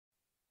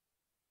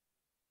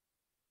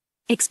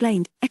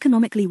explained,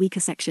 economically weaker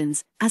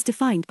sections, as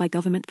defined by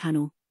government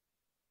panel.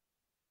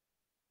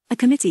 A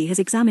committee has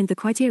examined the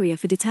criteria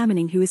for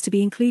determining who is to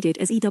be included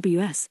as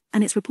EWS,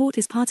 and its report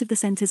is part of the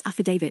Centre's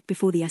affidavit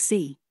before the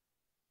SC.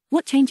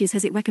 What changes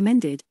has it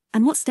recommended,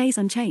 and what stays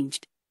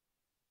unchanged?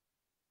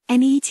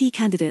 NEET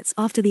candidates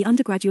after the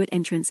undergraduate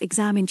entrance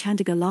exam in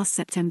Chandigarh last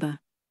September.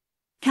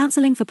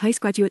 Counselling for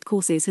postgraduate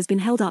courses has been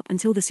held up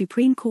until the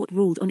Supreme Court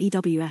ruled on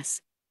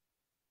EWS.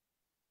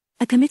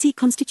 A committee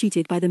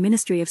constituted by the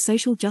Ministry of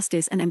Social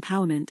Justice and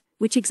Empowerment,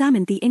 which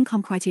examined the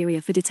income criteria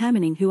for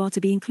determining who are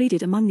to be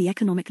included among the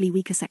economically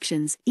weaker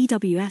sections,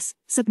 EWS,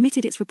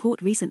 submitted its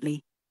report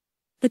recently.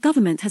 The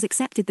government has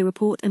accepted the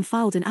report and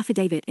filed an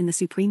affidavit in the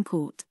Supreme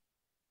Court.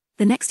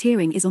 The next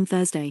hearing is on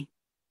Thursday.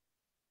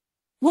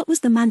 What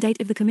was the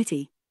mandate of the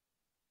committee?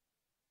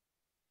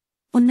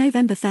 On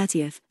November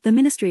 30th, the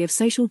Ministry of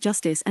Social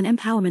Justice and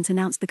Empowerment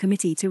announced the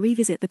committee to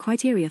revisit the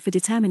criteria for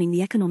determining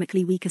the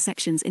economically weaker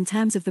sections in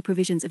terms of the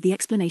provisions of the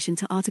explanation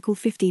to Article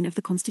 15 of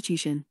the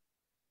Constitution.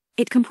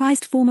 It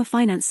comprised former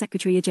Finance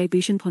Secretary Ajay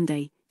Bhushan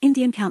Pandey,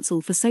 Indian Council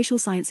for Social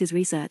Sciences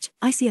Research,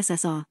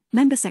 ICSSR,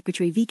 Member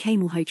Secretary V.K.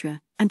 Malhotra,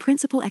 and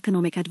Principal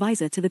Economic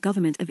Advisor to the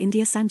Government of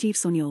India Sanjeev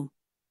Sonyal.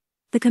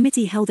 The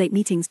committee held 8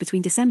 meetings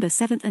between December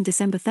 7 and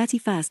December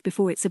 31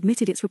 before it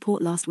submitted its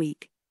report last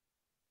week.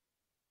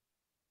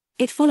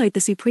 It followed the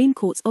Supreme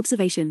Court's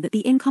observation that the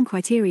income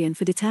criterion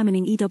for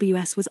determining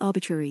EWS was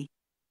arbitrary.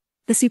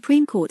 The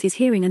Supreme Court is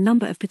hearing a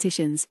number of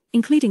petitions,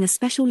 including a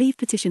special leave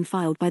petition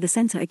filed by the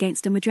Centre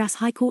against a Madras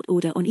High Court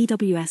order on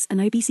EWS and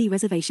OBC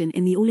reservation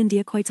in the All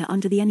India quota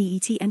under the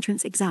NEET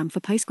entrance exam for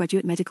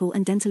postgraduate medical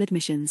and dental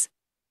admissions.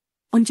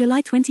 On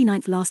July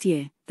 29 last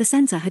year, the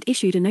Centre had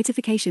issued a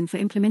notification for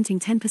implementing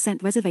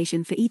 10%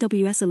 reservation for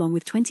EWS along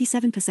with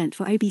 27%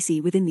 for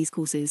OBC within these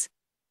courses.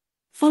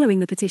 Following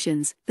the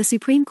petitions, the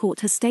Supreme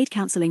Court has stayed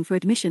counselling for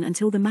admission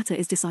until the matter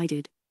is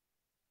decided.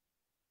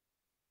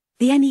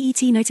 The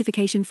NEET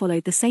notification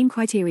followed the same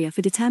criteria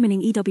for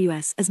determining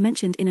EWS as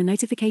mentioned in a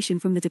notification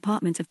from the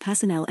Department of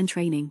Personnel and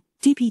Training,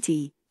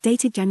 DPT,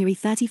 dated January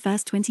 31,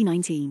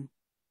 2019.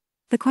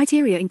 The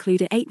criteria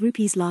include a 8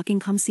 rupees lakh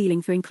income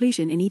ceiling for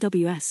inclusion in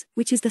EWS,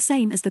 which is the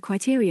same as the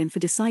criterion for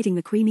deciding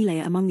the creamy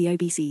layer among the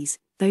OBCs,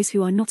 those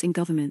who are not in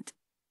government.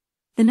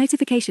 The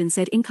notification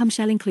said income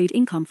shall include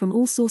income from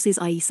all sources,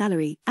 i.e.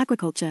 salary,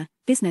 agriculture,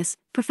 business,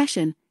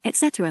 profession,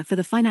 etc. for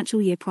the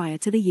financial year prior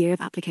to the year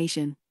of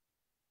application.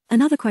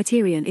 Another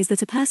criterion is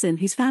that a person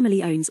whose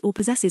family owns or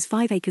possesses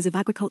 5 acres of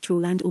agricultural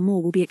land or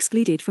more will be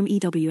excluded from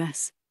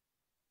EWS.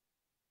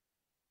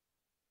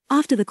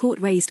 After the court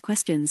raised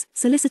questions,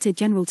 Solicitor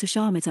General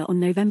Tushar Mehta on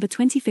November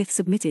 25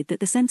 submitted that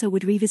the Centre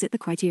would revisit the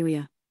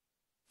criteria.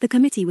 The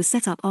committee was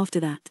set up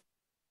after that.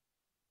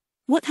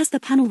 What has the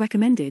panel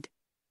recommended?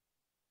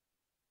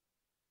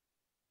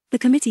 The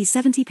committee's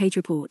 70-page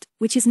report,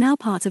 which is now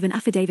part of an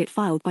affidavit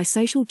filed by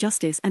Social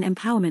Justice and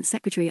Empowerment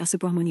Secretary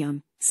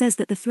Subramaniam, says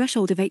that the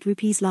threshold of 8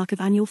 rupees lakh of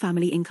annual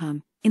family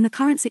income, in the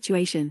current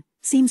situation,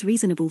 seems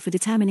reasonable for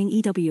determining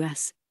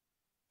EWS.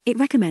 It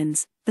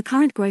recommends, the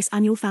current gross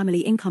annual family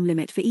income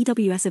limit for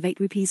EWS of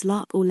 8 rupees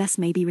lakh or less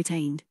may be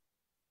retained.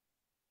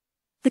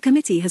 The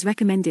committee has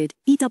recommended,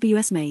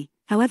 EWS may,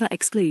 however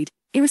exclude,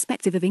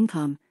 irrespective of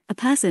income, a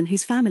person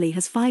whose family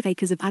has 5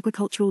 acres of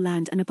agricultural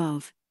land and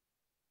above.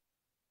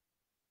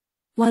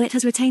 While it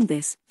has retained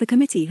this, the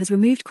committee has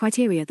removed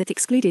criteria that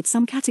excluded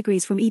some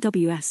categories from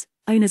EWS,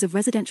 owners of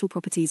residential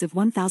properties of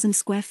 1,000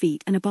 square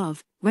feet and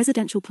above,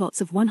 residential plots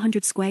of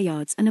 100 square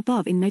yards and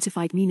above in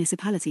notified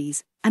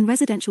municipalities, and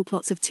residential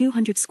plots of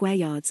 200 square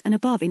yards and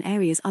above in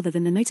areas other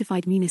than the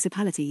notified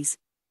municipalities.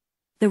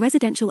 The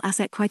residential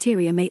asset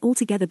criteria may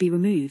altogether be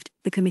removed,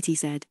 the committee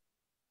said.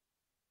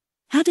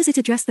 How does it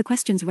address the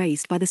questions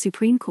raised by the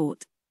Supreme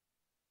Court?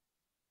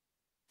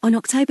 On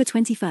October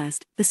 21,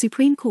 the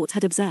Supreme Court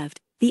had observed,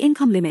 the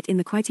income limit in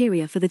the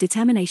criteria for the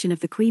determination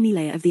of the creamy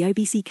layer of the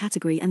OBC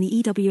category and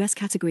the EWS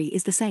category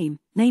is the same,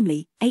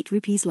 namely, 8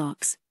 rupees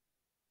lakhs.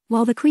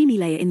 While the creamy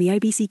layer in the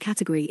OBC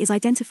category is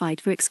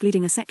identified for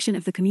excluding a section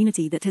of the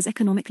community that has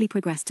economically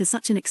progressed to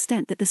such an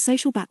extent that the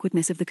social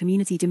backwardness of the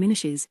community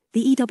diminishes,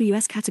 the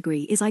EWS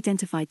category is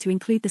identified to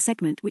include the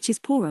segment which is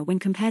poorer when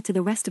compared to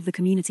the rest of the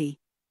community.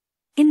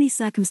 In these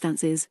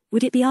circumstances,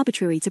 would it be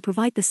arbitrary to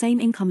provide the same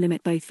income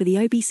limit both for the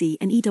OBC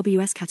and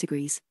EWS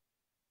categories?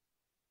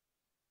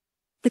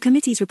 The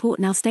committee's report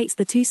now states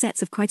the 2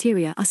 sets of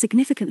criteria are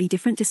significantly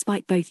different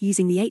despite both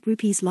using the 8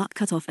 rupees lakh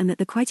cutoff and that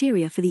the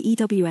criteria for the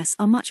EWS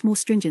are much more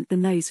stringent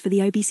than those for the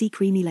OBC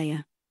creamy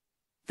layer.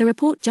 The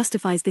report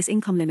justifies this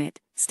income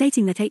limit,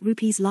 stating that 8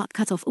 rupees lakh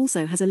cutoff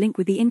also has a link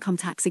with the income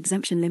tax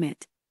exemption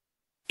limit.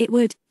 It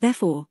would,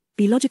 therefore,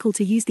 be logical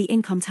to use the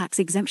income tax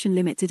exemption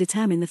limit to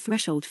determine the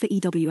threshold for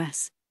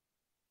EWS.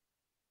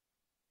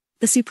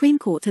 The Supreme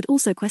Court had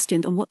also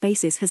questioned on what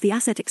basis has the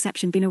asset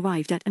exception been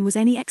arrived at and was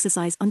any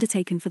exercise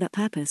undertaken for that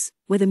purpose,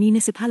 whether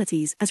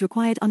municipalities as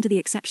required under the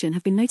exception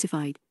have been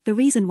notified, the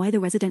reason why the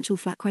residential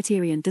flat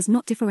criterion does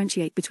not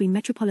differentiate between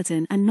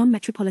metropolitan and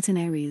non-metropolitan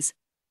areas.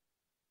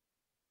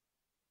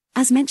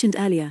 As mentioned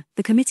earlier,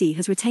 the committee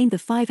has retained the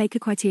 5-acre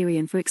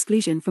criterion for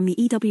exclusion from the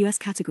EWS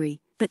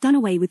category, but done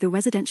away with the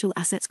residential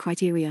assets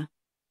criteria.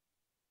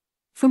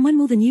 From when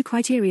will the new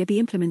criteria be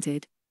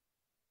implemented?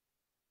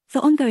 For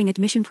ongoing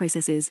admission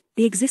processes,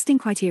 the existing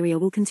criteria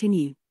will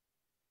continue.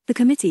 The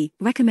committee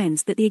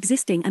recommends that the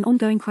existing and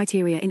ongoing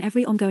criteria in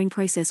every ongoing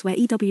process where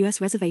EWS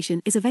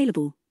reservation is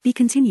available be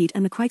continued,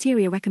 and the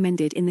criteria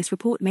recommended in this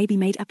report may be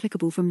made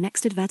applicable from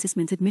next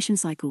advertisement admission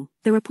cycle,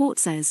 the report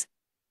says.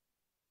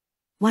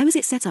 Why was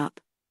it set up?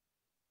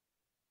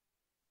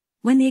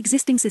 When the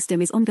existing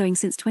system is ongoing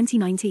since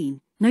 2019,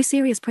 no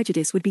serious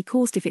prejudice would be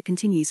caused if it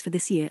continues for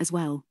this year as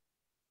well.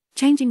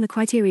 Changing the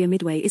criteria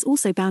midway is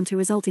also bound to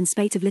result in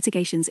spate of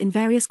litigations in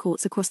various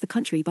courts across the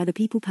country by the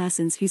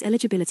persons whose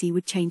eligibility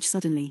would change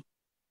suddenly.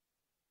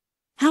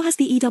 How has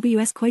the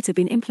EWS quota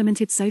been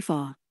implemented so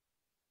far?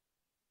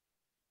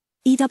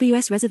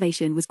 EWS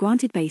reservation was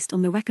granted based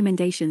on the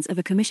recommendations of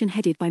a commission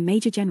headed by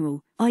Major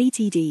General,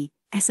 RETD,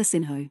 S.A.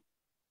 Sinho.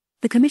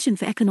 The Commission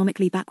for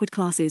Economically Backward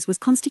Classes was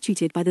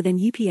constituted by the then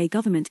UPA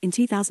government in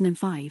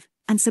 2005,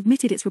 and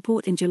submitted its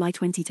report in July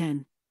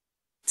 2010.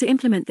 To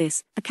implement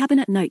this, a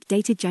Cabinet note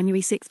dated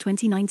January 6,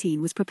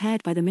 2019 was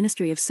prepared by the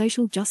Ministry of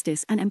Social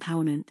Justice and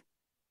Empowerment.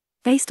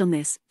 Based on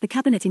this, the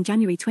Cabinet in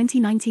January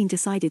 2019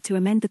 decided to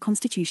amend the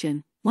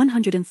Constitution,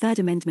 103rd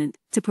Amendment,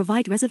 to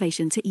provide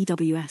reservation to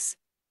EWS.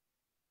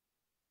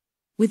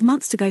 With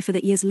months to go for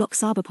the year's Lok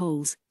Sabha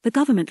polls, the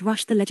government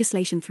rushed the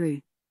legislation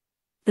through.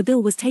 The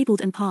bill was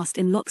tabled and passed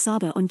in Lok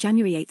Sabha on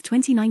January 8,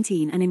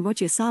 2019 and in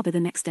Rajya Sabha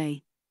the next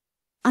day.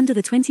 Under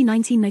the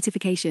 2019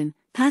 notification,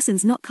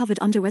 persons not covered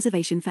under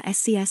reservation for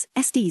SCS,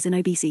 SDs and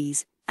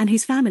OBCs, and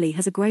whose family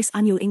has a gross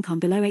annual income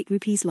below 8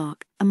 rupees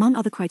lakh, among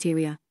other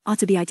criteria, are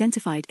to be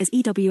identified as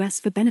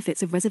EWS for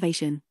benefits of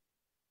reservation.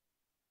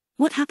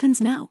 What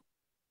happens now?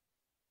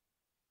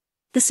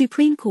 The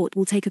Supreme Court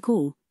will take a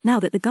call, now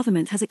that the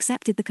government has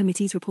accepted the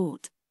committee's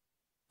report.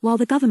 While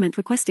the government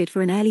requested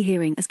for an early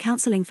hearing as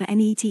counselling for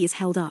NET is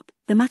held up,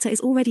 the matter is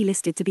already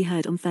listed to be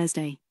heard on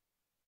Thursday.